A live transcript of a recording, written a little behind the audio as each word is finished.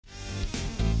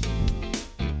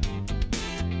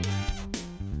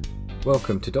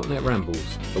Welcome to .NET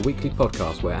Rambles, a weekly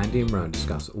podcast where Andy and Rowan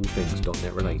discuss all things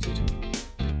 .NET related.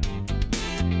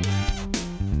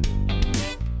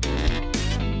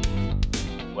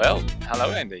 Well, hello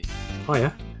Andy.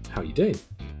 Hiya, how are you doing?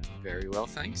 Very well,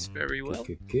 thanks. Very well.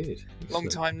 Good. Long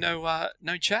time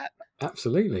no chat.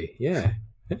 Absolutely, yeah.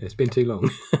 It's been too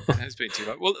long. It has been too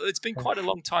long. Well, it's been quite a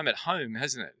long time at home,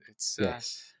 hasn't it? It's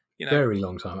yes, very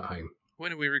long time at home.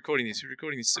 When are we recording this? We're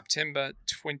recording this September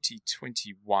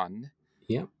 2021.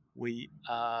 Yeah. We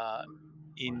are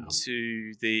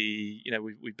into the,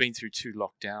 we've been through 2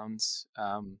 lockdowns.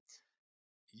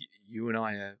 You and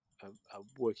I are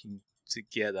working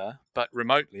together, but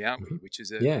remotely, aren't we? Which is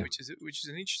an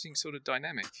interesting sort of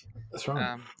dynamic. That's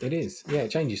right. It is. Yeah, it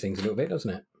changes things a little bit,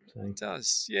 doesn't it? So. It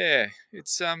does. Yeah.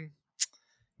 It's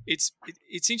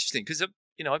interesting because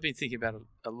I've been thinking about it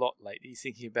a lot lately.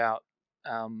 Thinking about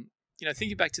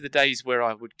thinking back to the days where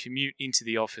I would commute into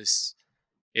the office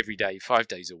every day, 5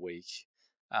 days a week,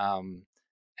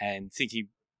 and thinking,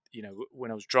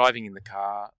 when I was driving in the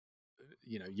car,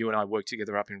 you and I worked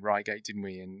together up in Reigate, didn't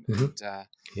we? And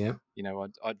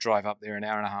I'd drive up there an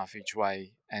hour and a half each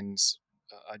way, and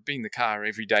I'd be in the car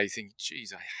every day thinking,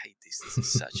 geez, I hate this. This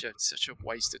is such a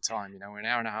waste of time, an hour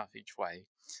and a half each way.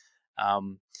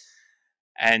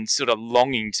 And sort of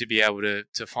longing to be able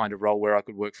to find a role where I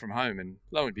could work from home. And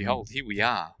lo and behold, here we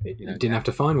are. It didn't have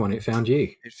to find one, it found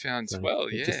you. It found,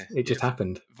 It just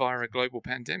happened. Via a global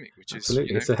pandemic, which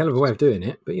Absolutely. is... It's a hell of a way of doing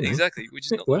it, but Exactly, which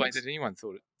is not the way that anyone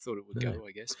thought it would go,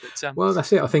 I guess. But well,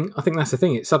 that's it. I think that's the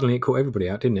thing. It caught everybody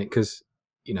out, didn't it? Because,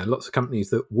 lots of companies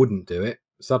that wouldn't do it,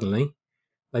 suddenly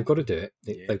they've got to do it.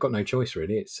 They've got no choice,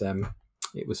 really.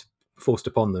 It was forced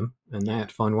upon them, and they had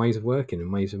to find ways of working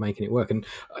and ways of making it work. And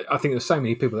I think there's so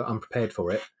many people that are unprepared for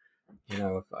it.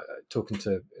 Talking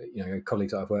to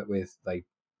colleagues that I've worked with,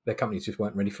 their companies just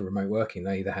weren't ready for remote working.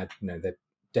 They either had their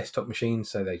desktop machines,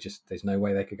 so there's no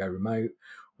way they could go remote,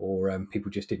 or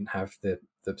people just didn't have the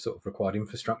sort of required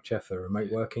infrastructure for remote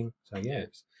working. So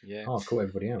it's hard to call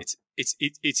everybody out.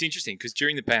 It's interesting because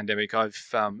during the pandemic, I've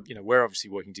we're obviously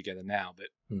working together now,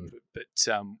 but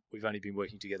we've only been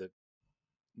working together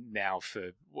now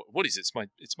for what is it?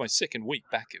 It's my second week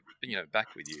back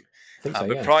with you.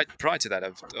 But prior to that,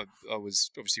 I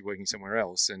was obviously working somewhere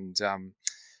else, and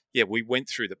we went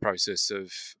through the process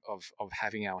of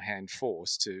having our hand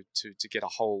forced to get a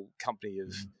whole company of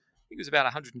I think it was about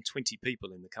 120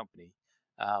 people in the company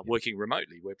working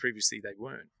remotely, where previously they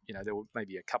weren't. There were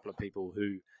maybe a couple of people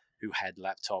who had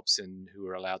laptops and who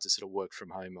were allowed to sort of work from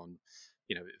home on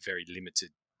very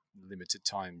limited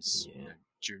times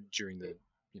during the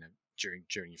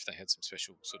during if they had some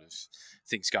special sort of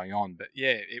things going on. But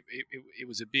it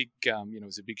was a big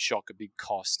shock, a big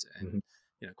cost, and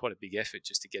quite a big effort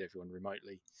just to get everyone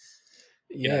remotely.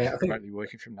 I think remotely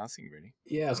working from nothing really.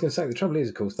 Yeah, I was going to say the trouble is,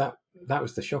 of course, that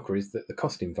was the shocker, is that the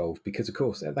cost involved, because of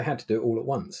course they had to do it all at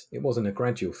once. It wasn't a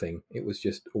gradual thing; it was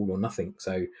just all or nothing.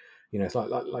 So it's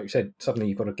like you said, suddenly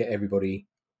you've got to get everybody.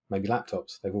 Maybe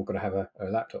laptops. They've all got to have a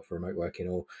laptop for remote working,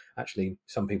 or actually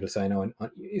some people are saying,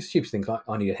 it's stupid things like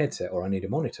I need a headset, or I need a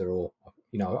monitor, or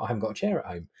I haven't got a chair at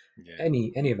home. Yeah.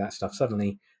 Any of that stuff.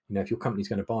 Suddenly, if your company's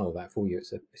going to buy all that for you,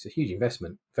 it's a huge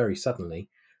investment. Very suddenly,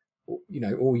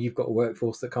 or you've got a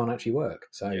workforce that can't actually work.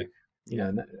 So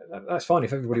that's fine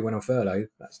if everybody went on furlough.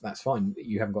 That's fine.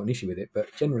 You haven't got an issue with it. But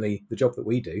generally, the job that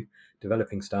we do,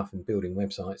 developing stuff and building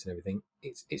websites and everything,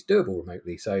 it's doable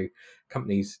remotely. So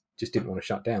companies just didn't want to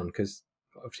shut down because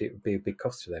obviously it would be a big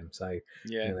cost to them. So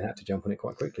they had to jump on it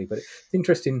quite quickly. But it's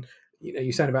interesting.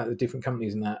 You're saying about the different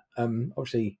companies and that.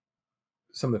 Obviously,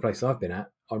 some of the places I've been at,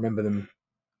 I remember them.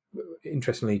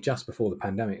 Interestingly, just before the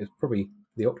pandemic, it was probably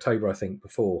the October, I think,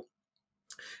 before.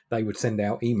 They would send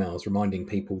out emails reminding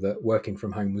people that working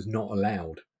from home was not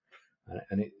allowed,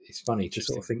 and it's funny to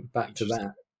sort of think back to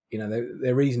that.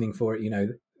 Their reasoning for it.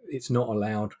 It's not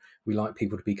allowed. We like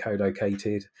people to be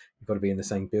co-located. You've got to be in the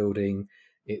same building.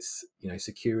 It's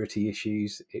security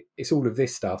issues. It's all of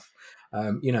this stuff.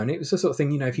 And it was the sort of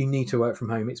thing. If you need to work from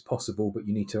home, it's possible, but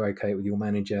you need to okay it with your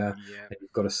manager. Yeah. And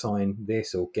you've got to sign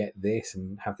this or get this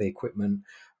and have the equipment.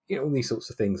 All these sorts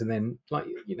of things, and then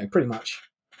pretty much.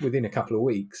 Within a couple of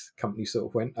weeks, companies sort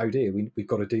of went, "Oh dear, we've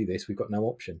got to do this. We've got no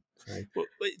option." So. Well,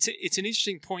 it's an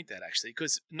interesting point that actually,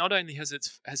 because not only has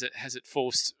it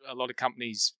forced a lot of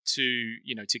companies to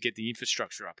get the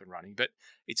infrastructure up and running, but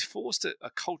it's forced a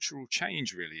cultural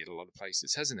change really at a lot of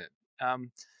places, hasn't it?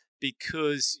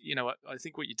 Because I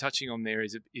think what you're touching on there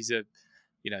is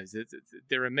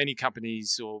there are many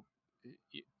companies or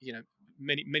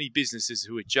many businesses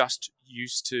who are just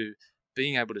used to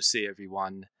being able to see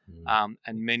everyone, and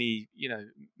many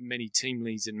team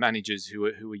leads and managers who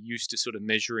are used to sort of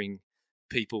measuring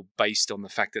people based on the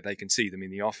fact that they can see them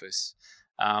in the office.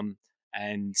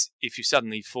 And if you're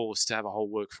suddenly forced to have a whole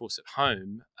workforce at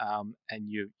home, and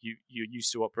you're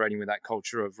used to operating with that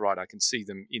culture of, right, I can see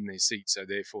them in their seats, so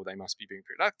therefore they must be being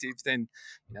productive, then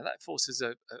that forces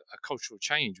a cultural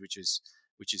change, which is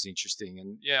interesting.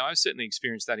 And yeah, I certainly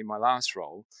experienced that in my last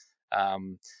role.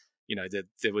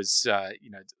 There was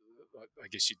I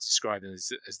guess you'd describe it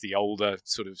as the older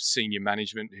sort of senior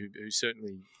management who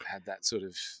certainly had that sort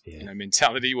of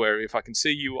mentality where if I can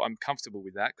see you, I'm comfortable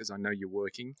with that because I know you're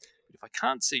working. But if I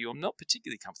can't see you, I'm not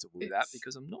particularly comfortable with that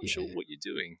because I'm not sure what you're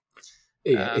doing.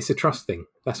 Yeah, it's a trust thing.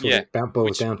 That's what it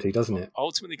boils down to, doesn't it?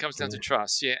 Ultimately comes down to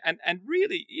trust, and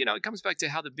really, it comes back to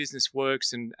how the business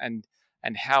works and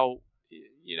how,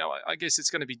 I guess it's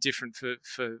going to be different for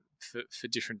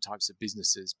different types of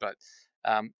businesses. But,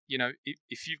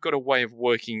 if you've got a way of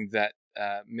working that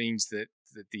means that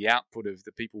the output of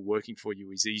the people working for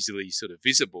you is easily sort of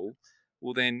visible,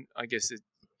 well, then I guess it's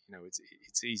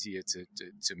easier to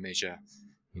measure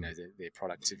their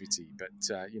productivity. But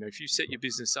if you set your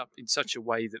business up in such a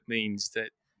way that means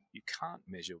that you can't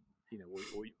measure,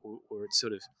 or it's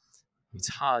sort of, it's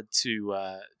hard to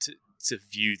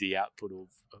view the output of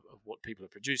what people are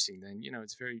producing, then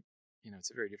it's very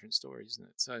it's a very different story, isn't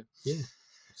it? So yeah,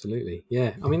 absolutely.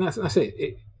 Yeah, I mean that's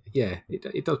it.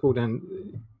 It does boil down.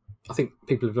 I think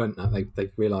people have learned that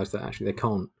they've realised that actually they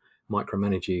can't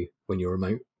micromanage you when you're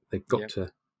remote. They've got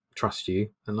to trust you,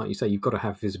 and like you say, you've got to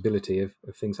have visibility of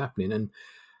things happening. And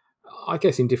I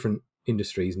guess in different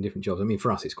industries and different jobs, I mean,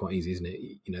 for us it's quite easy, isn't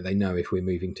it? They know if we're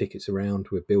moving tickets around,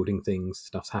 we're building things,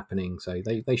 stuff's happening, so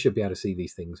they should be able to see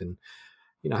these things. And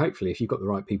hopefully if you've got the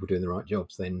right people doing the right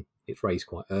jobs, then it's raised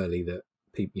quite early that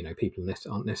people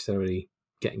aren't necessarily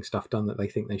getting stuff done that they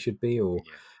think they should be, or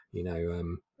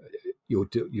you're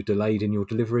delayed in your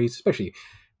deliveries, especially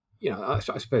I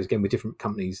suppose again with different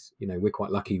companies, we're quite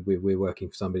lucky. We're working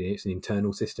for somebody, and it's an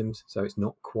internal systems, so it's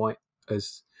not quite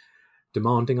as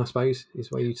demanding, I suppose, is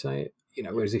the way you'd say it.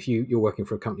 Whereas if you're working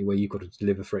for a company where you've got to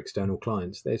deliver for external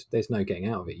clients, there's no getting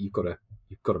out of it. You've got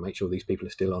to make sure these people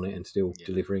are still on it and still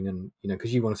delivering, and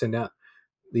because you want to send out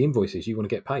the invoices, you want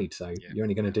to get paid. So you're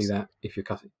only going to do that if your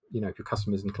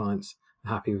customers and clients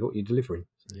are happy with what you're delivering.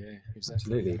 So, yeah, exactly.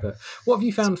 Absolutely. But what have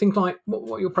you found? Things like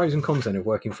what are your pros and cons then of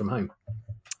working from home?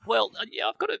 Well,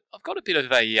 I've got a bit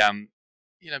of a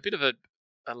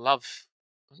love.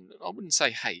 I wouldn't say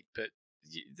hate, but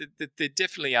there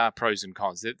definitely are pros and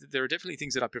cons. There are definitely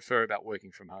things that I prefer about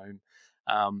working from home,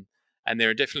 and there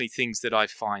are definitely things that I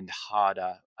find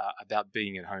harder about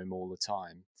being at home all the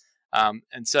time.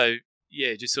 And so,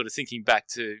 just sort of thinking back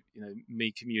to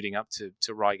me commuting up to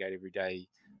Reigate every day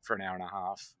for an hour and a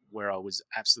half, where I was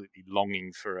absolutely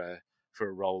longing for a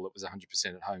role that was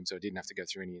 100% at home, so I didn't have to go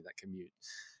through any of that commute.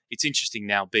 It's interesting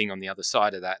now being on the other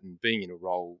side of that and being in a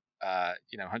role,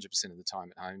 100% of the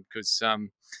time at home, because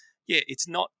it's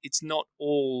not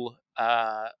all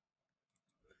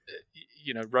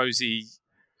rosy,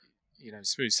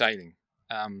 smooth sailing.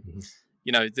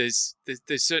 There's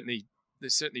certainly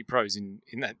pros in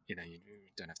that. You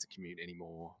don't have to commute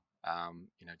anymore.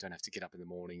 Don't have to get up in the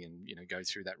morning and go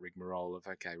through that rigmarole of,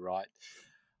 okay, right,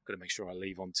 got to make sure I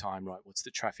leave on time, right? What's the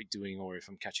traffic doing? Or if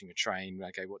I'm catching a train,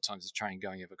 okay, what time's the train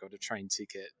going? Have I got a train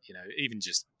ticket? Even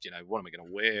just, what am I going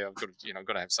to wear? I've got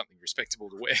to have something respectable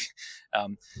to wear.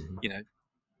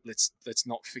 Let's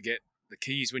not forget the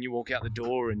keys when you walk out the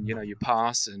door, and you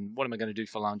pass, and what am I going to do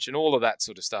for lunch, and all of that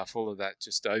sort of stuff, all of that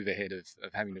just overhead of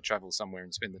having to travel somewhere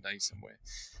and spend the day somewhere.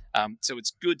 So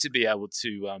it's good to be able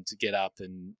to get up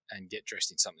and get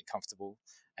dressed in something comfortable.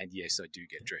 And yes, I do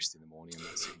get dressed in the morning. I'm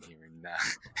not sitting here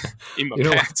in my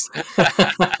pants.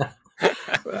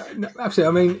 No,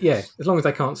 absolutely. I mean, as long as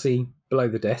they can't see below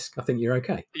the desk, I think you're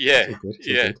okay. Yeah,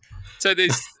 good. So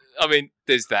there's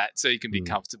that. So you can be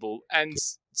comfortable, and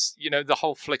the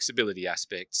whole flexibility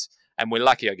aspect. And we're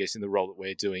lucky, I guess, in the role that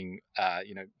we're doing.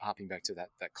 Harping back to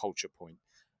that culture point.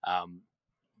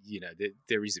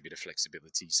 There is a bit of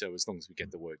flexibility. So as long as we get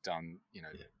the work done,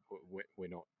 we're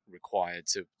not required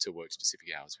to work specific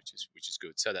hours, which is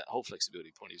good. So that whole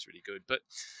flexibility point is really good. But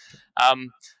I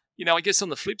guess on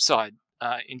the flip side,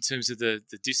 in terms of the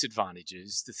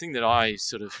disadvantages, the thing that I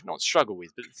sort of not struggle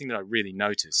with, but the thing that I really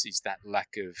notice is that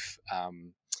lack of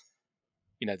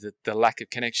the lack of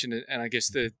connection, and I guess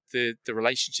the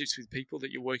relationships with people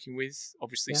that you're working with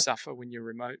obviously suffer when you're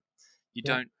remote. You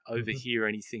don't overhear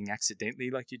anything accidentally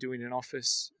like you do in an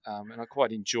office, and I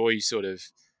quite enjoy sort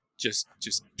of just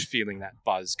feeling that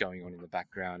buzz going on in the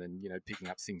background, and picking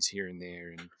up things here and there,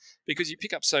 and because you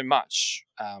pick up so much,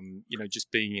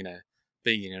 just being in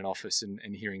an office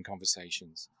and hearing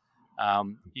conversations.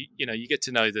 You get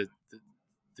to know the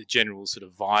the general sort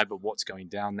of vibe of what's going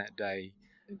down that day.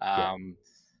 I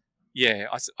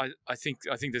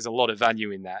think there's a lot of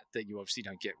value in that you obviously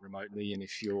don't get remotely. And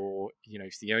if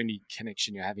if the only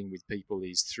connection you're having with people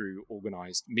is through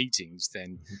organized meetings,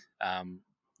 then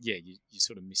you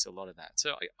sort of miss a lot of that.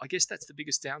 So I guess that's the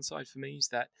biggest downside for me, is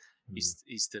that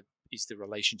is the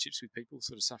relationships with people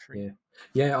sort of suffering.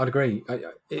 Yeah, I'd agree.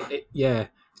 It's an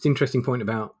interesting point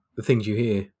about the things you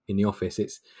hear in the office.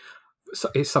 It's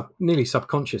nearly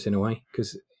subconscious in a way,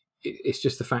 because it's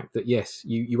just the fact that yes,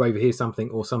 you overhear something,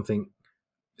 or something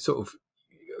sort of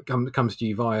comes to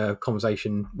you via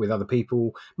conversation with other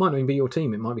people. Might not even be your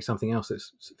team, it might be something else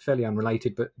that's fairly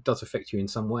unrelated but does affect you in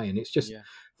some way, and it's just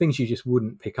things you just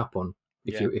wouldn't pick up on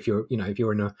if you're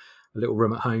in a little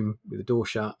room at home with the door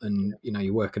shut and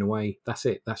you're working away. That's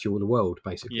it, that's the world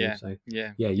basically.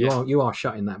 You are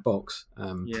shut in that box,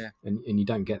 and you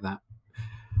don't get that.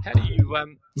 How do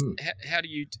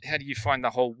you how do you find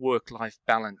the whole work-life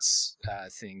balance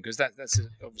thing? Because that's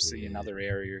obviously another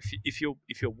area. If you're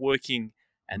working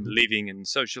and living and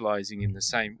socializing in the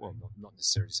same, well, not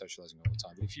necessarily socializing all the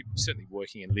time, but if you're certainly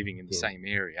working and living in the same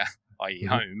area, i.e.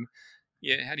 home,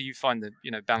 how do you find the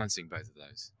balancing both of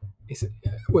those?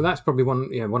 Well, that's probably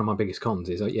one of my biggest cons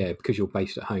is because you're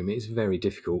based at home, it's very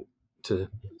difficult to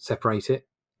separate it,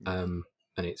 and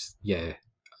it's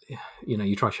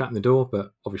you try shutting the door,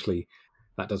 but obviously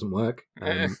that doesn't work.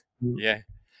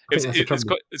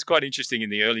 It's quite interesting in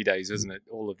the early days, isn't it?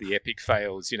 All of the epic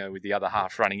fails, with the other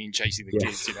half running in, chasing the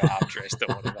kids, half dressed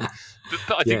or whatever.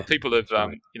 But I think people have,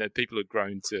 people have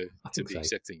grown to be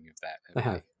accepting of that. They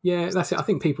have. Yeah, that's it. I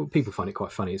think people find it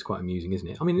quite funny. It's quite amusing, isn't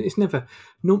it? I mean, it's never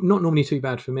not normally too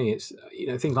bad for me. It's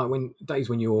things like when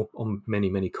you're on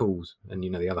many calls and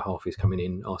the other half is coming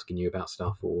in asking you about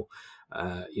stuff, or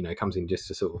comes in just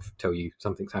to sort of tell you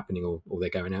something's happening, or they're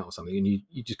going out or something, and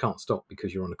you just can't stop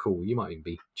because you're on a call. You might even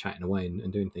be chatting away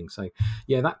and doing things. So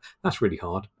that's really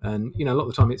hard. And a lot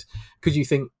of the time it's because you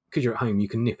think, because you're at home, you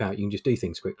can nip out, you can just do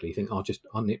things quickly. You think,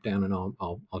 I'll nip down and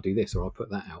I'll do this, or I'll put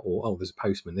that out, or there's a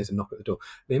postman, there's a knock at the door.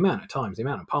 The amount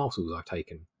of parcels I've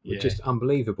taken were just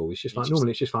unbelievable. It's just like,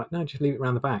 normally it's just like, no, just leave it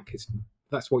around the back.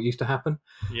 That's what used to happen.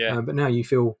 But now you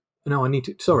feel, no, I need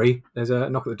to, sorry, there's a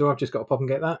knock at the door, I've just got to pop and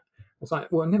get that. It's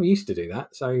like, well, I never used to do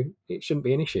that, so it shouldn't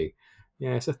be an issue.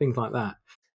 So things like that.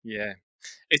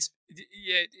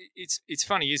 It's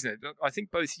funny, isn't it? I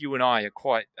think both you and I are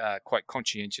quite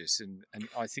conscientious, and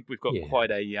I think we've got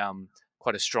quite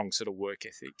a strong sort of work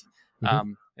ethic.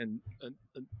 And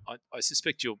I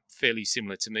suspect you're fairly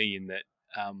similar to me in that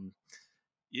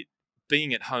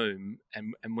being at home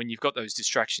and when you've got those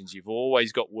distractions, you've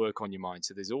always got work on your mind.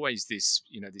 So there's always this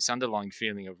this underlying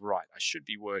feeling of, right, I should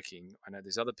be working. I know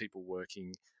there's other people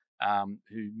working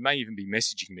who may even be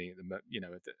messaging me at the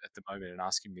moment and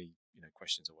asking me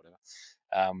questions or whatever.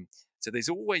 So there's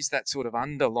always that sort of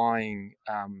underlying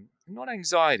not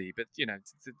anxiety, but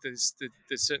there's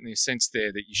certainly a sense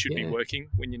there that you should be working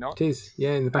when you're not. It is,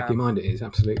 in the back of your mind it is,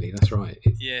 absolutely, that's right.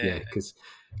 Because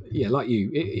like you,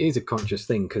 it is a conscious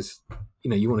thing, because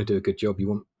you want to do a good job. You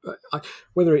want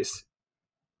whether it's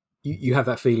you have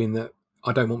that feeling that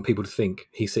I don't want people to think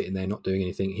he's sitting there not doing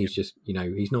anything. He's just,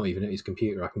 he's not even at his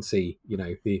computer. I can see,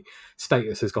 the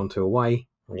status has gone to away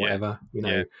or whatever,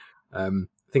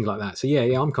 things like that. So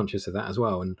I'm conscious of that as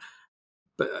well.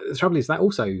 But the trouble is that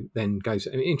also then goes,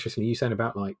 I mean, interestingly, you said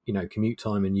about commute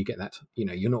time, and you get that,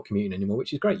 you're not commuting anymore,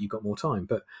 which is great. You've got more time.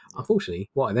 But unfortunately,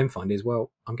 what I then find is, well,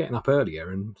 I'm getting up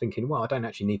earlier and thinking, well, I don't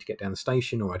actually need to get down the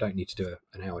station, or I don't need to do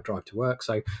an hour drive to work.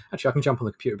 So actually I can jump on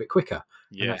the computer a bit quicker.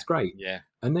 And that's great.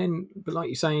 And then, but like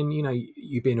you're saying,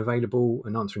 you being available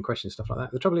and answering questions, stuff like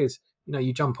that. The trouble is,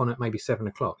 you jump on at maybe 7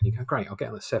 o'clock and you go, great, I'll get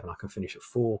on at 7. I can finish at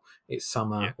 4. It's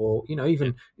summer, or,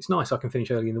 even it's nice. I can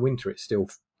finish early in the winter. It's still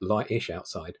light-ish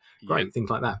outside. Great, things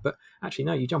like that. But actually,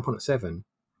 no, you jump on at 7.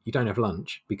 You don't have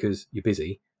lunch because you're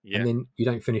busy. And then you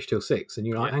don't finish till 6. And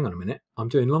you're like, hang on a minute, I'm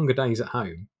doing longer days at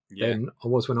home than I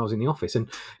was when I was in the office. And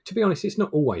to be honest, it's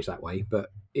not always that way,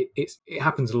 but it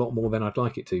happens a lot more than I'd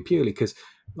like it to, purely because,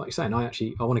 like you're saying,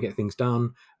 I want to get things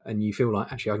done, and you feel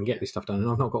like, actually I can get this stuff done, and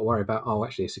I've not got to worry about,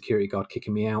 actually a security guard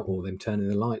kicking me out, or them turning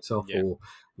the lights off, or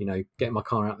getting my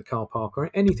car out the car park, or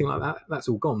anything like that. That's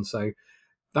all gone. So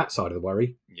that side of the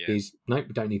worry is, nope,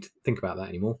 we don't need to think about that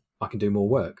anymore. I can do more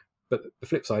work. But the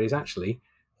flip side is, actually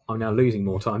I'm now losing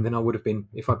more time than I would have been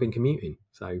if I'd been commuting.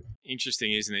 So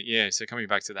interesting, isn't it? Yeah. So coming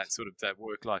back to that sort of that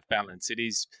work-life balance, it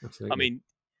is. Absolutely. I mean,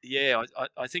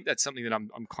 I think that's something that I'm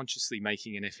consciously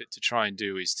making an effort to try and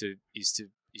do, is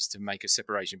to make a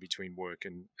separation between work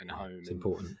and home. It's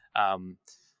important.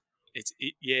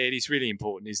 It is really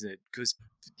important, isn't it? Because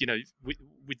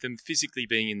with them physically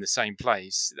being in the same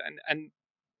place, and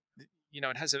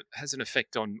it has an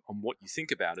effect on what you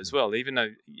think about as well. Even though,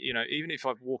 even if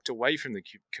I've walked away from the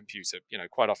computer,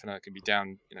 quite often I can be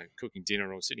down, cooking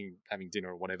dinner or sitting having dinner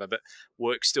or whatever, but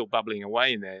work's still bubbling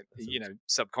away in there,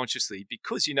 subconsciously,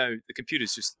 because the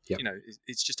computer's just, Yep.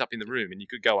 It's just up in the room, and you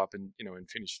could go up and and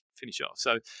finish off.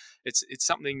 So it's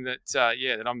something that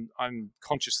that I'm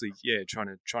consciously trying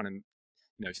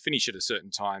to finish at a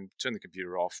certain time, turn the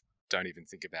computer off, don't even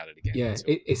think about it again. Yeah,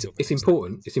 it's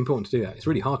important. It's important to do that. It's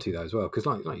really hard to though as well, because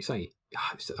like you say,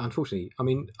 unfortunately, I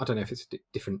mean, I don't know if it's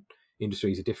different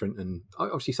industries are different, and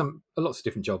obviously lots of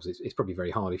different jobs. It's probably very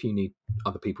hard if you need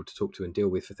other people to talk to and deal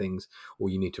with for things, or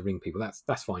you need to ring people.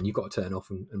 That's fine. You've got to turn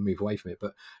off and move away from it.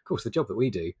 But of course, the job that we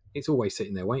do, it's always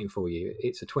sitting there waiting for you.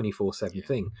 It's a 24/7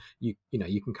 thing. You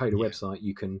can code a website,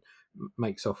 you can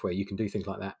make software, you can do things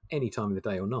like that any time of the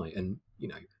day or night, and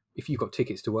if you've got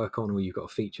tickets to work on, or you've got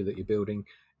a feature that you're building,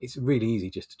 it's really easy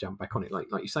just to jump back on it. Like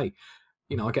you say,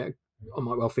 I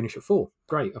might well finish at 4.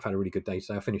 Great, I've had a really good day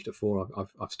today. I finished at 4.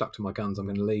 I've stuck to my guns. I'm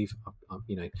going to leave.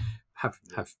 Have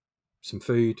some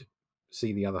food,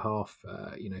 see the other half.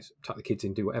 Tuck the kids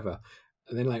in, do whatever.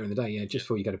 And then later in the day, just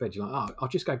before you go to bed, you're like, I'll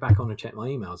just go back on and check my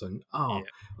emails, and I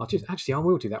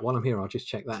will do that while I'm here. I'll just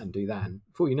check that and do that, and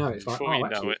before you know it, it's like,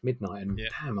 it's midnight, and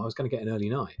damn, I was going to get an early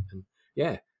night, and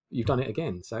you've done it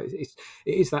again. So it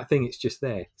is that thing. It's just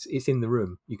there. It's in the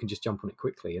room. You can just jump on it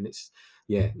quickly, and it's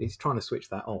trying to switch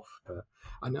that off. But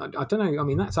I don't know. I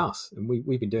mean, that's us, and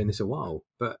we've been doing this a while.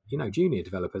 But junior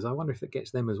developers, I wonder if it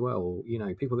gets them as well.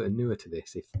 Or, people that are newer to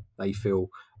this, if they feel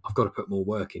I've got to put more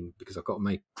work in because I've got to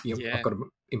make, I've got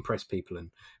to impress people, and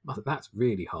that's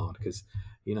really hard because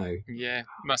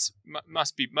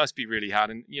must be really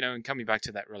hard. And and coming back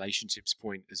to that relationships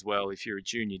point as well, if you're a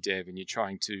junior dev and you're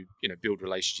trying to build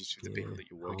relationships with the people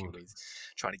that you're working with,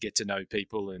 trying to get to know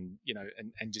people, and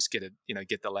and just get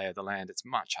the lay of the land, it's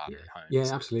much harder at home. Yeah,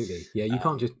 absolutely. Yeah, you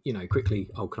can't just quickly,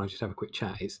 can I just have a quick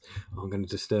chat? It's I'm going to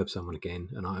disturb someone again,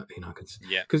 and I can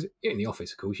because in the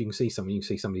office, of course, you can see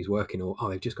somebody's working, or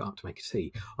they've just got up to make a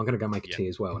tea. I'm going to go make a tea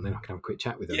as well, and then I can have a quick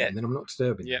chat with them, and then I'm not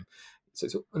disturbing them. So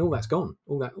and all that's gone.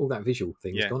 All that visual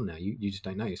thing is gone now. You just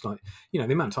don't know. It's like the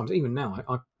amount of times, even now,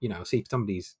 I see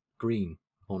somebody's green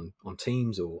on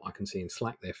Teams, or I can see in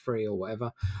Slack they're free or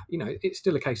whatever. It's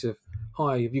still a case of,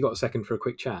 hi, have you got a second for a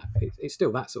quick chat? It's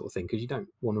still that sort of thing, because you don't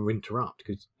want to interrupt,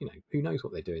 because who knows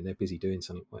what they're doing? They're busy doing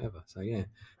something, whatever. So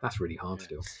that's really hard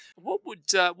still. What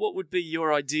would be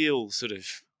your ideal sort of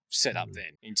setup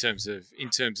then, in terms of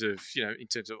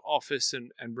office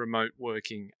and remote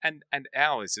working and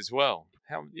hours as well?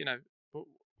 How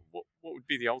what would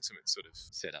be the ultimate sort of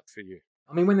setup for you?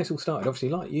 I mean, when this all started, obviously,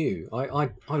 like you, I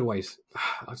always,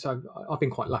 so I've been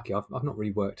quite lucky. I've not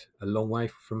really worked a long way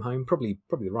from home. Probably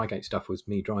the Reigate stuff was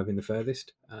me driving the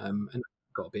furthest, and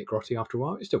got a bit grotty after a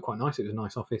while. It's still quite nice. It was a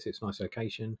nice office. It's a nice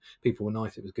location. People were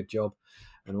nice. It was a good job,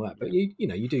 and all that. But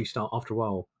you do start after a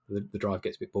while. The drive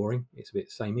gets a bit boring. It's a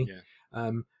bit samey.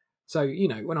 So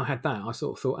when I had that, I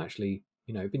sort of thought, actually,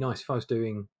 it'd be nice if I was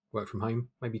doing work from home,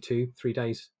 maybe 2-3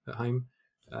 days at home.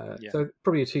 So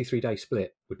probably a 2-3 day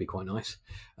split would be quite nice.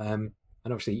 And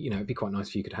obviously, it'd be quite nice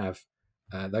if you could have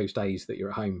those days that you're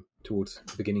at home towards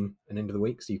the beginning and end of the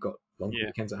week. So you've got long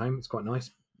weekends at home. It's quite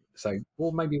nice. So,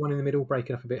 or maybe one in the middle, break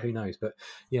it up a bit, who knows? But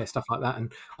stuff like that.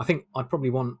 And I think I'd probably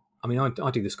want, I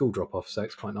do the school drop off, so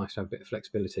it's quite nice to have a bit of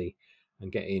flexibility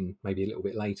and get in maybe a little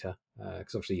bit later.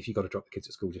 Because obviously, if you've got to drop the kids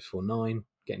at school just before 9,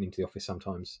 getting into the office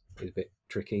sometimes is a bit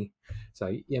tricky.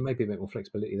 So maybe a bit more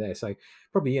flexibility there. So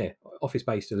probably office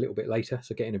based a little bit later.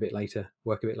 So get in a bit later,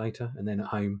 work a bit later, and then at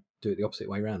home do it the opposite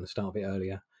way around and start a bit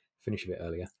earlier, finish a bit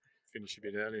earlier.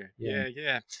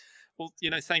 Yeah. Well,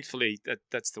 thankfully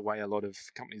that's the way a lot of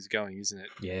companies are going, isn't it?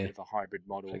 Yeah. A bit of a hybrid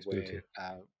model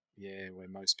where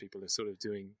most people are sort of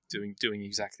doing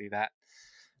exactly that.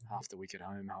 Half the week at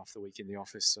home, half the week in the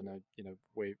office. I know,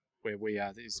 where we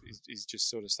are is just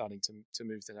sort of starting to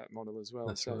move to that model as well.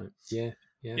 That's so right.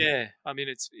 Yeah. I mean,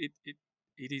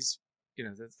 it is,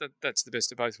 that's the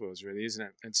best of both worlds, really, isn't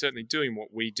it? And certainly doing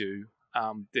what we do,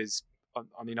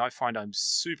 I find I'm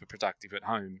super productive at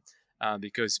home,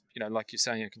 because like you're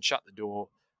saying, I can shut the door.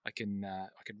 I can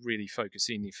really focus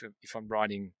in if I'm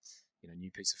writing,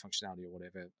 new piece of functionality or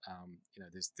whatever.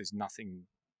 There's nothing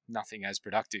as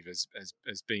productive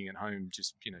as being at home,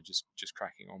 just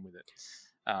cracking on with it.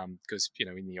 Because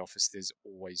in the office there's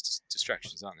always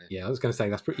distractions, aren't there? Yeah, I was going to say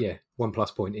that's pretty. One plus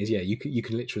point is you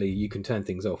can literally turn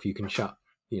things off. You can shut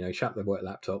the work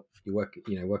laptop. You work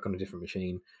on a different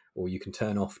machine, or you can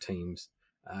turn off Teams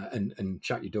and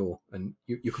shut your door, and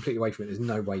you're completely away from it. There's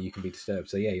no way you can be disturbed.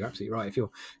 So you're absolutely right. If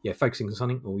you're focusing on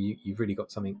something, or you've really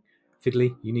got something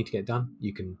fiddly you need to get done,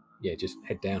 you can just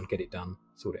head down, get it done,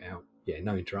 sort it out.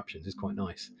 no interruptions is quite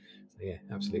nice. So yeah,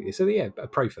 absolutely. So yeah, a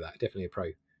pro for that, definitely a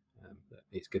pro.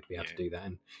 It's good to be able to do that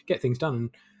and get things done. And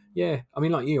yeah, I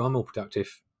mean, like you, I'm more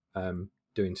productive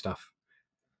doing stuff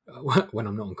when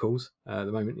I'm not on calls at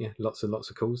the moment. Yeah, lots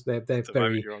of calls. They're At the moment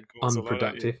very you're on calls a lot, aren't you?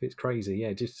 unproductive. It's crazy.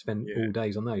 Yeah, just spend all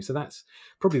days on those. So that's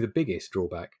probably the biggest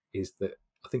drawback, is that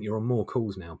I think you're on more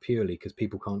calls now purely because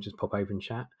people can't just pop over and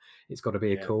chat. It's got to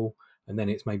be a call, and then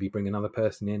it's maybe bring another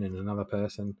person in and another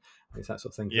person. It's that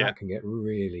sort of thing. That can get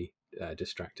really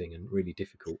distracting and really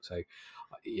difficult. So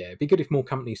yeah, it'd be good if more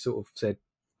companies sort of said,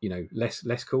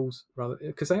 less calls, rather,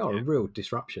 because they are a real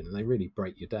disruption and they really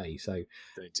break your day. So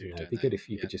they do, it'd be good if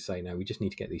you could just say, no, we just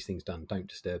need to get these things done. Don't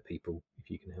disturb people if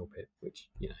you can help it, which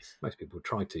most people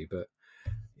try to, but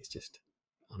it's just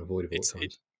unavoidable at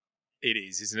times. It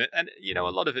is, isn't it? And a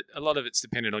lot of it's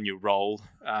dependent on your role.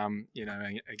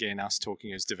 Again, us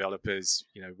talking as developers,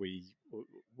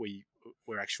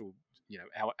 we're actual.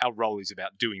 Our role is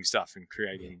about doing stuff and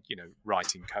creating,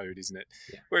 writing code, isn't it?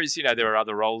 Yeah. Whereas, there are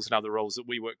other roles that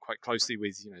we work quite closely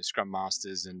with, Scrum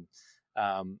Masters and,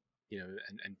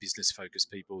 and business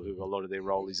focused people who a lot of their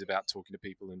role is about talking to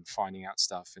people and finding out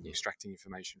stuff and extracting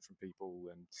information from people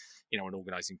and, and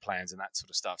organizing plans and that sort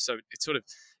of stuff. So it's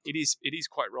it is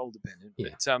quite role dependent. Yeah.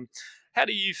 But how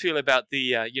do you feel about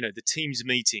the, the Teams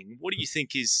meeting? What do you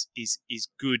think is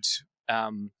good?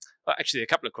 Well, actually, a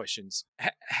couple of questions.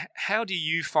 How do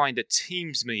you find a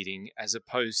Teams meeting as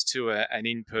opposed to an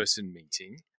in-person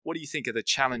meeting? What do you think are the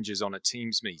challenges on a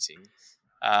Teams meeting?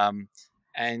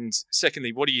 And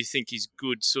secondly, what do you think is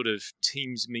good sort of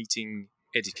Teams meeting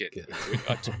etiquette?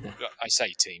 I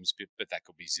say Teams, but that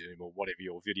could be Zoom or whatever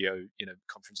your video,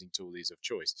 conferencing tool is of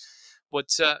choice.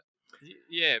 But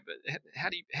but how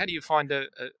do you find a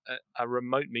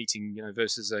remote meeting,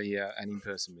 versus an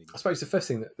in-person meeting? I suppose the first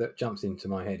thing that jumps into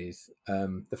my head is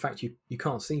the fact you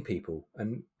can't see people,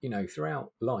 and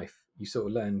throughout life you sort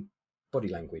of learn body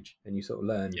language, and you sort of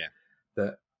learn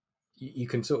that you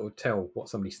can sort of tell what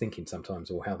somebody's thinking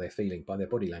sometimes, or how they're feeling by their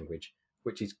body language,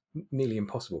 which is nearly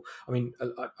impossible. I mean,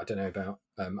 I don't know about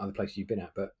other places you've been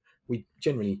at, but we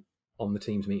generally, on the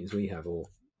Teams meetings we have, or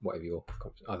whatever your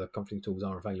other conferencing tools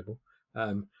are available,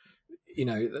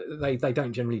 they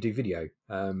don't generally do video.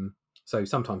 So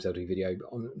sometimes they'll do video, but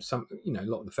on some, a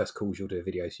lot of the first calls you'll do a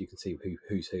video so you can see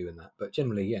who's who and that. But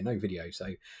generally, no video. So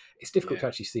it's difficult to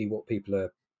actually see what people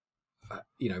are,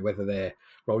 whether they're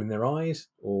rolling their eyes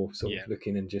or sort of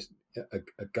looking and just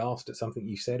aghast at something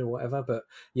you said or whatever. But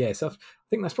so I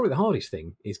think that's probably the hardest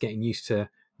thing, is getting used to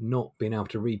not being able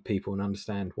to read people and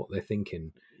understand what they're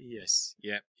thinking. Yes,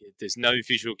 there's no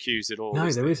visual cues at all.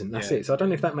 No, there isn't. That's it. So I don't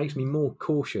know if that makes me more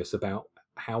cautious about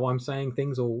how I'm saying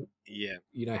things, or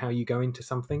how you go into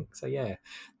something. So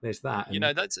there's that. And,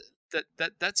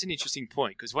 that's an interesting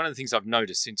point, because one of the things I've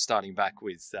noticed since starting back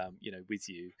with with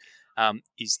you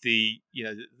is the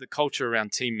culture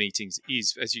around team meetings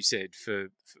is, as you said, for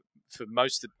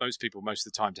most people most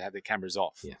of the time, to have their cameras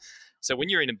off. Yeah. So when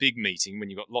you're in a big meeting, when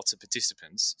you've got lots of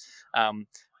participants,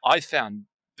 I found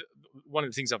one of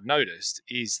the things I've noticed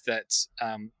is that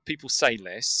people say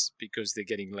less because they're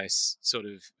getting less sort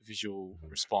of visual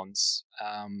response,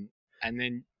 and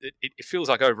then it feels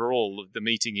like overall the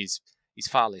meeting is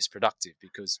far less productive,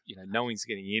 because no one's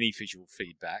getting any visual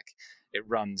feedback. It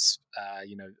runs,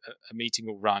 a meeting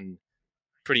will run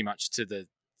pretty much to the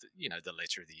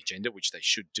letter of the agenda, which they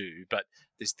should do, but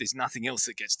there's nothing else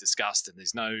that gets discussed, and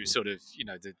there's no sort of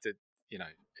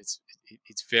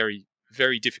it's very,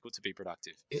 very difficult to be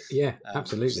productive.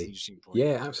 Absolutely. Interesting point.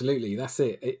 Yeah, absolutely. That's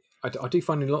it. I do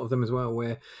find in a lot of them as well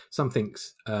where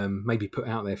something's maybe put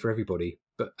out there for everybody,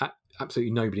 but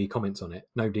absolutely nobody comments on it.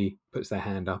 Nobody puts their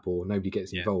hand up, or nobody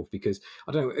gets involved, because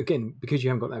I don't know, again, because you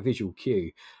haven't got that visual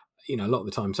cue. A lot of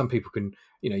the time some people can,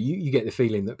 you get the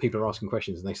feeling that people are asking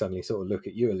questions and they suddenly sort of look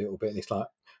at you a little bit, and it's like,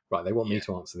 right, they want me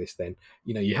to answer this then.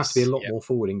 You have to be a lot more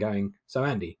forward in going, so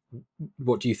Andy,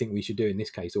 what do you think we should do in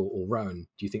this case? Or Rowan,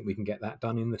 do you think we can get that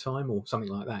done in the time, or something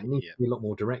like that? You need to be a lot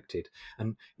more directed.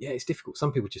 And it's difficult.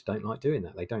 Some people just don't like doing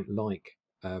that. They don't like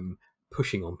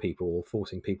pushing on people or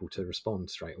forcing people to respond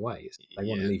straight away. They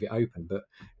want to leave it open, but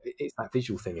it's that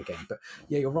visual thing again. But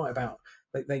you're right about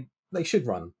they should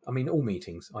run. I mean, all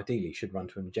meetings ideally should run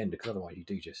to an agenda, because otherwise you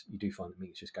do find that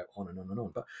meetings just go on and on and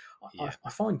on. But I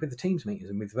find with the Teams meetings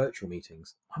and with virtual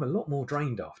meetings, I'm a lot more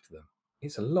drained after them.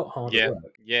 It's a lot harder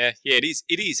work. Yeah, it is.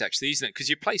 It is actually, isn't it? Because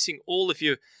you're placing all of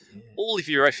your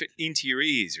effort into your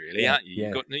ears, really, aren't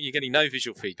you? You're getting no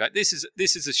visual feedback. This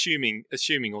is assuming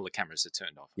all the cameras are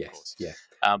turned off, of course. Yeah.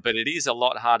 But it is a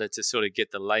lot harder to sort of get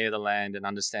the lay of the land and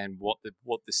understand what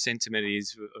the sentiment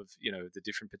is of the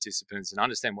different participants, and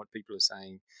understand what people are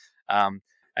saying.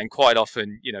 And quite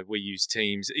often, we use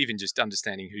Teams, even just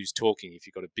understanding who's talking. If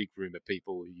you've got a big room of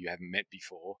people who you haven't met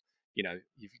before,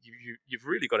 you've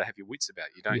really got to have your wits about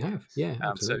you, don't You you? have, yeah,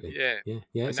 absolutely. So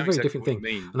yeah. I It's know a very exactly different what you thing,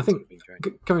 mean. and I think Being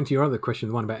trained. going to your other question,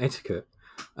 the one about etiquette.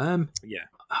 Yeah,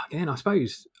 Again, I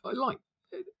suppose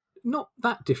not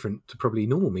that different to probably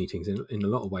normal meetings in a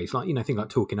lot of ways. Like things like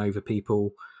talking over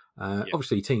people. yeah,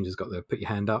 Obviously, Teams has got the put your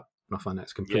hand up. And I find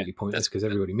that's yeah. completely pointless That's because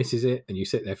everybody misses it, and you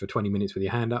sit there for 20 minutes with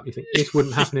your hand up. You think this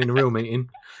wouldn't happen in a real meeting.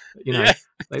 yeah,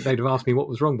 They'd have asked me what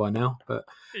was wrong by now. But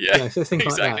yeah. so things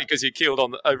like Exactly, that. because you're killed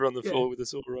over on the Yeah, floor with a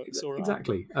sore arm.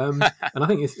 exactly. And I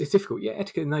think it's difficult. Yeah,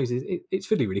 etiquette in those it's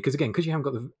fiddly really because you haven't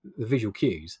got the visual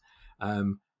cues.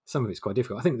 Some of it's quite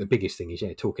difficult. I think the biggest thing is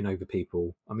talking over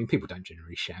people. I mean, people don't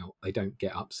generally shout. They don't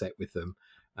get upset with them.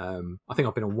 I think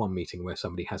I've been on one meeting where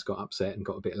somebody has got upset and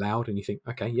got a bit loud, and you think,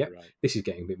 okay, yep, Right. this is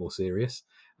getting a bit more serious.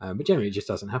 But generally, it just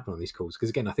doesn't happen on these calls because,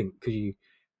 again, I think because you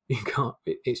can't,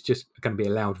 it's just going to be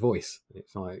a loud voice.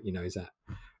 It's like,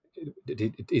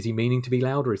 is he meaning to be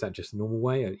loud, or is that just a normal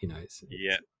way? It's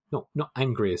not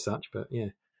angry as such, but yeah.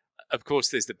 Of course,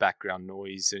 there's the background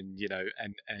noise, and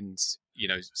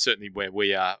certainly where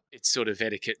we are, it's sort of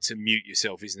etiquette to mute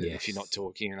yourself, isn't it? Yes. If you're not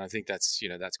talking, and I think that's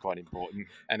quite important.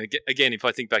 And again, if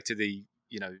I think back to the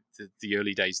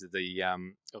early days of the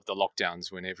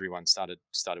lockdowns when everyone started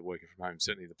working from home,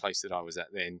 certainly the place that I was at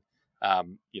then,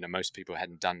 most people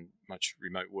hadn't done much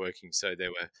remote working, so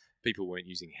people weren't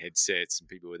using headsets, and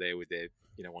people were there with their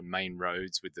on main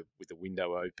roads with the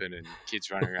window open and kids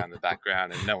running around in the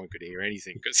background, and no one could hear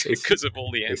anything because of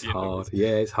all the ambient. It's hard. noise.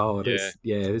 Yeah, it's hard.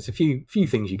 Yeah. There's a few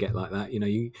things you get like that.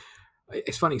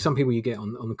 It's funny. Some people you get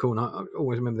on the call, and I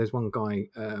always remember there's one guy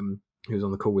who was on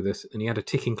the call with us, and he had a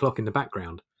ticking clock in the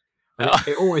background.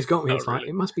 It always got me. It's like,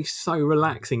 it must be so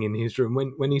relaxing in his room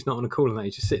when he's not on a call and that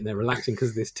he's just sitting there relaxing because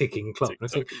of this ticking clock. And I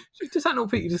think, does that not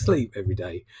put you to sleep every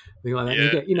day? Thing like that.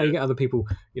 Yeah, And you get other people.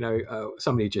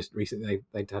 Somebody just recently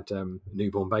they'd had a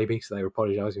newborn baby, so they were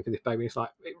apologising for this baby. It's like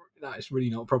it's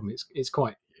really not a problem. It's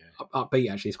quite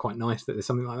upbeat actually. It's quite nice that there's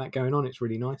something like that going on. It's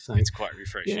really nice. So it's quite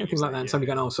refreshing. Yeah, things like that. And somebody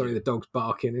going, "Oh, sorry, the dog's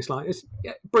barking." It's like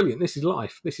brilliant. This is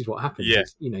life. This is what happens. Yeah.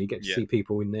 You get to see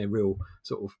people in their real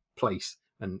sort of place.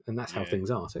 And that's how things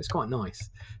are. So it's quite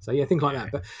nice. So things like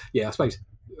that. But I suppose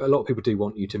a lot of people do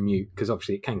want you to mute because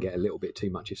obviously it can get a little bit too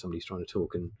much if somebody's trying to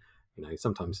talk. And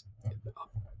sometimes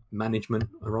management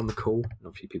are on the call, and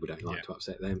obviously people don't like to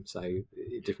upset them. So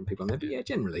different people on there. But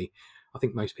generally, I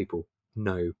think most people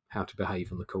know how to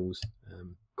behave on the calls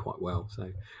quite well. So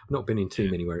I've not been in too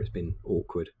many where it's been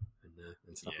awkward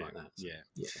and stuff like that. So,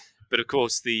 yeah. But of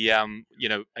course, the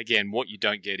again, what you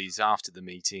don't get is after the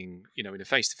meeting, in a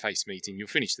face-to-face meeting, you'll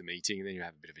finish the meeting and then you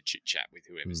have a bit of a chit-chat with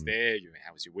whoever's there.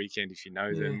 How was your weekend if you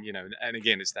know them? And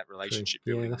again, it's that relationship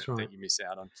building that you miss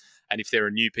out on. And if there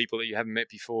are new people that you haven't met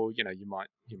before, you might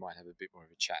have a bit more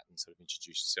of a chat and sort of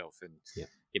introduce yourself and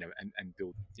and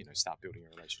build start building a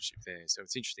relationship there. So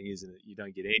it's interesting, isn't it? You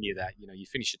don't get any of that. You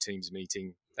finish a Teams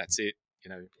meeting, that's it.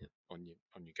 On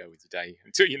you go with your day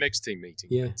until your next team meeting.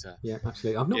 Yeah, but,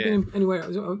 absolutely. I've not been anywhere.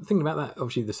 I'm thinking about that.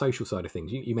 Obviously, the social side of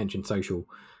things. You mentioned social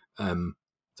side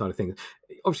of things.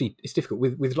 Obviously, it's difficult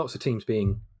with lots of teams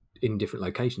being in different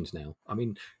locations now. I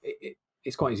mean,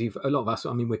 it's quite easy for a lot of us.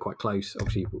 I mean, we're quite close.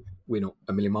 Obviously, we're not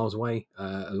a million miles away.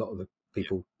 A lot of the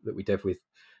people that we dev with,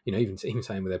 even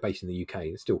saying they're based in the UK,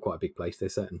 it's still quite a big place.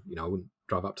 There's certain, I wouldn't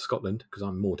drive up to Scotland because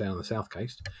I'm more down the south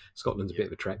coast. Scotland's a bit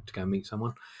of a trek to go and meet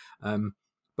someone.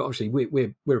 But obviously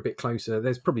we're a bit closer.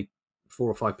 There's probably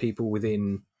 4 or 5 people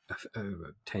within a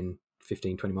 10,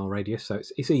 15, 20 mile radius. So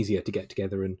it's easier to get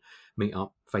together and meet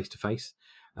up face to face.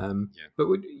 But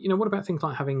what about things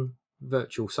like having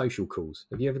virtual social calls?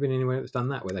 Have you ever been anywhere that's done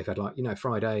that, where they've had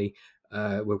Friday,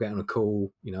 we'll get on a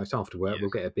call, it's after work, we'll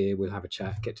get a beer, we'll have a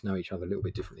chat, get to know each other a little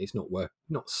bit differently. It's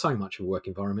not so much of a work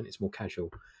environment, it's more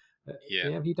casual.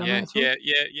 Have you done that at all?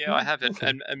 Yeah, I have.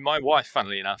 Okay. And my wife,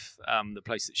 funnily enough, the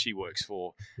place that she works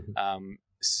for,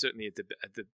 certainly at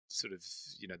the sort of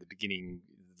the beginning,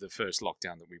 the first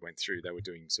lockdown that we went through, they were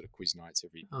doing sort of quiz nights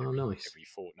every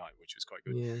fortnight, which was quite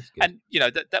good. Yeah, that's good.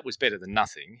 And that was better than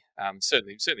nothing.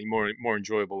 Certainly more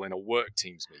enjoyable than a work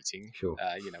teams meeting. Sure.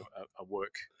 A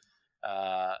work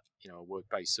a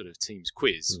work-based sort of teams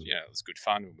quiz. It was good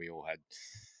fun, and we all had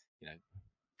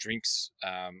drinks,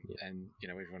 and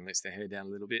everyone lets their hair down a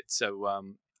little bit. So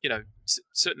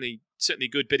certainly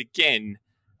good, but again,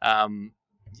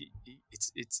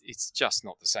 it's just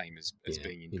not the same as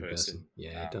being in person.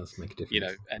 Yeah, it does make a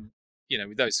difference. And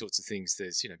with those sorts of things,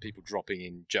 there's people dropping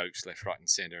in jokes left, right, and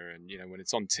centre, and when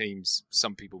it's on Teams,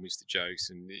 some people miss the jokes,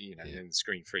 and then the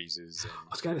screen freezes. And,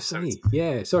 I was going to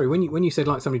say, sorry, when you said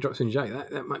like somebody drops in a joke,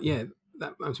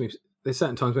 that makes me there's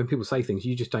certain times when people say things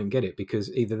you just don't get it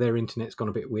because either their internet's gone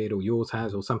a bit weird or yours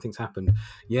has or something's happened.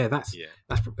 That's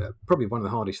probably one of the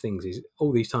hardest things is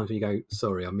all these times when you go,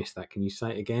 sorry, I missed that, can you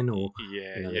say it again? Or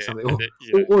there's something,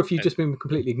 or if you've just been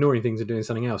completely ignoring things and doing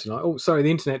something else, you're like, oh, sorry,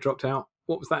 the internet dropped out,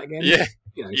 what was that again? So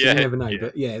you never know.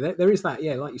 But there is that,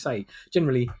 like you say,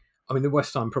 generally, I mean, the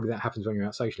worst time probably that happens when you're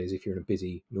out socially is if you're in a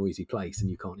busy, noisy place and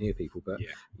you can't hear people. But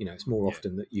it's more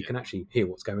often that you can actually hear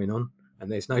what's going on,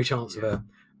 and there's no chance of a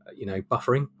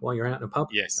buffering while you're out in a pub.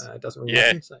 It doesn't really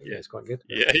happen. So it's quite good.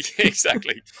 Yeah,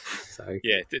 exactly. So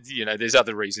there's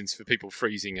other reasons for people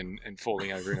freezing and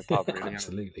falling over in a pub. Really,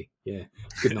 absolutely. Yeah,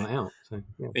 good night out. So,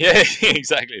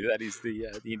 exactly. That is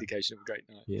the indication of a great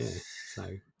night. Yeah. So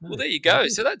well, there you go.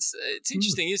 So it's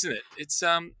interesting, isn't it?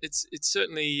 It's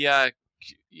certainly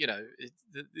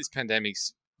this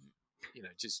pandemic's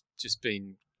just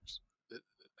been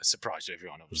a surprise to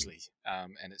everyone, obviously,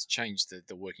 and it's changed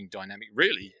the working dynamic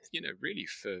really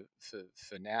for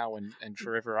now and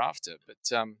forever after. But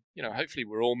hopefully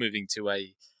we're all moving to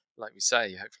like we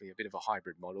say, hopefully a bit of a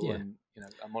hybrid model, and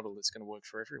a model that's going to work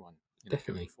for everyone.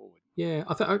 Definitely. Going forward. Yeah,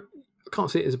 I can't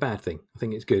see it as a bad thing. I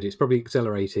think it's good. It's probably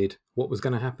accelerated what was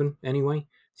going to happen anyway.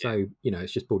 So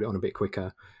it's just pulled it on a bit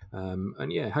quicker,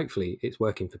 and hopefully it's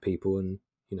working for people, and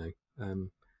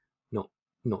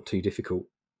not too difficult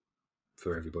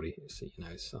for everybody.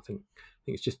 I think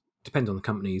it's just depends on the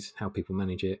companies, how people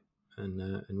manage it,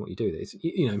 and what you do with it. It's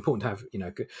important to have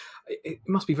it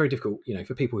must be very difficult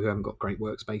for people who haven't got great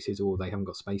workspaces or they haven't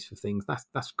got space for things.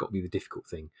 That's got to be the difficult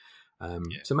thing.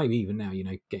 So maybe even now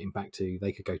getting back to,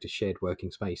 they could go to shared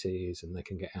working spaces and they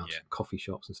can get out to coffee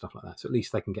shops and stuff like that, so at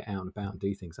least they can get out and about and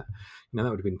do things. That that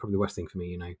would have been probably the worst thing for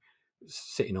me,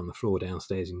 sitting on the floor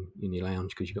downstairs in your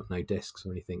lounge because you've got no desks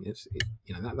or anything. That's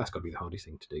got to be the hardest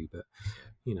thing to do. But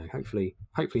hopefully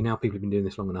now people have been doing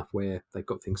this long enough where they've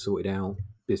got things sorted out.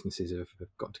 Businesses have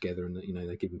got together and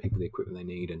they're giving people the equipment they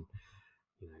need, and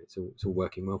it's all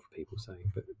working well for people. So,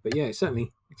 but yeah, it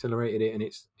certainly accelerated it, and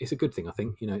it's a good thing. I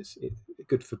think it's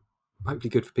good for, hopefully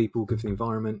good for people, good for the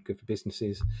environment, good for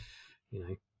businesses.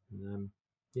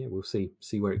 We'll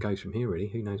see where it goes from here. Really,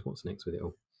 who knows what's next with it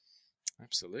all.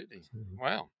 Absolutely.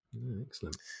 Wow. Yeah,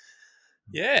 excellent.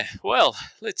 Yeah. Well,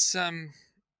 let's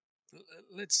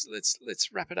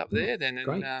wrap it up there then,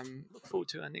 and look forward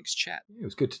to our next chat. It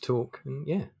was good to talk, and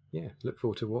look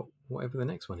forward to whatever the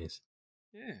next one is.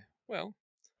 Yeah. Well,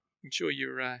 enjoy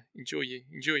your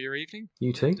evening.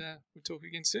 You too. And, we'll talk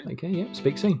again soon. Okay. Yeah.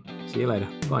 Speak soon. See you later.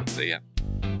 Bye. See ya.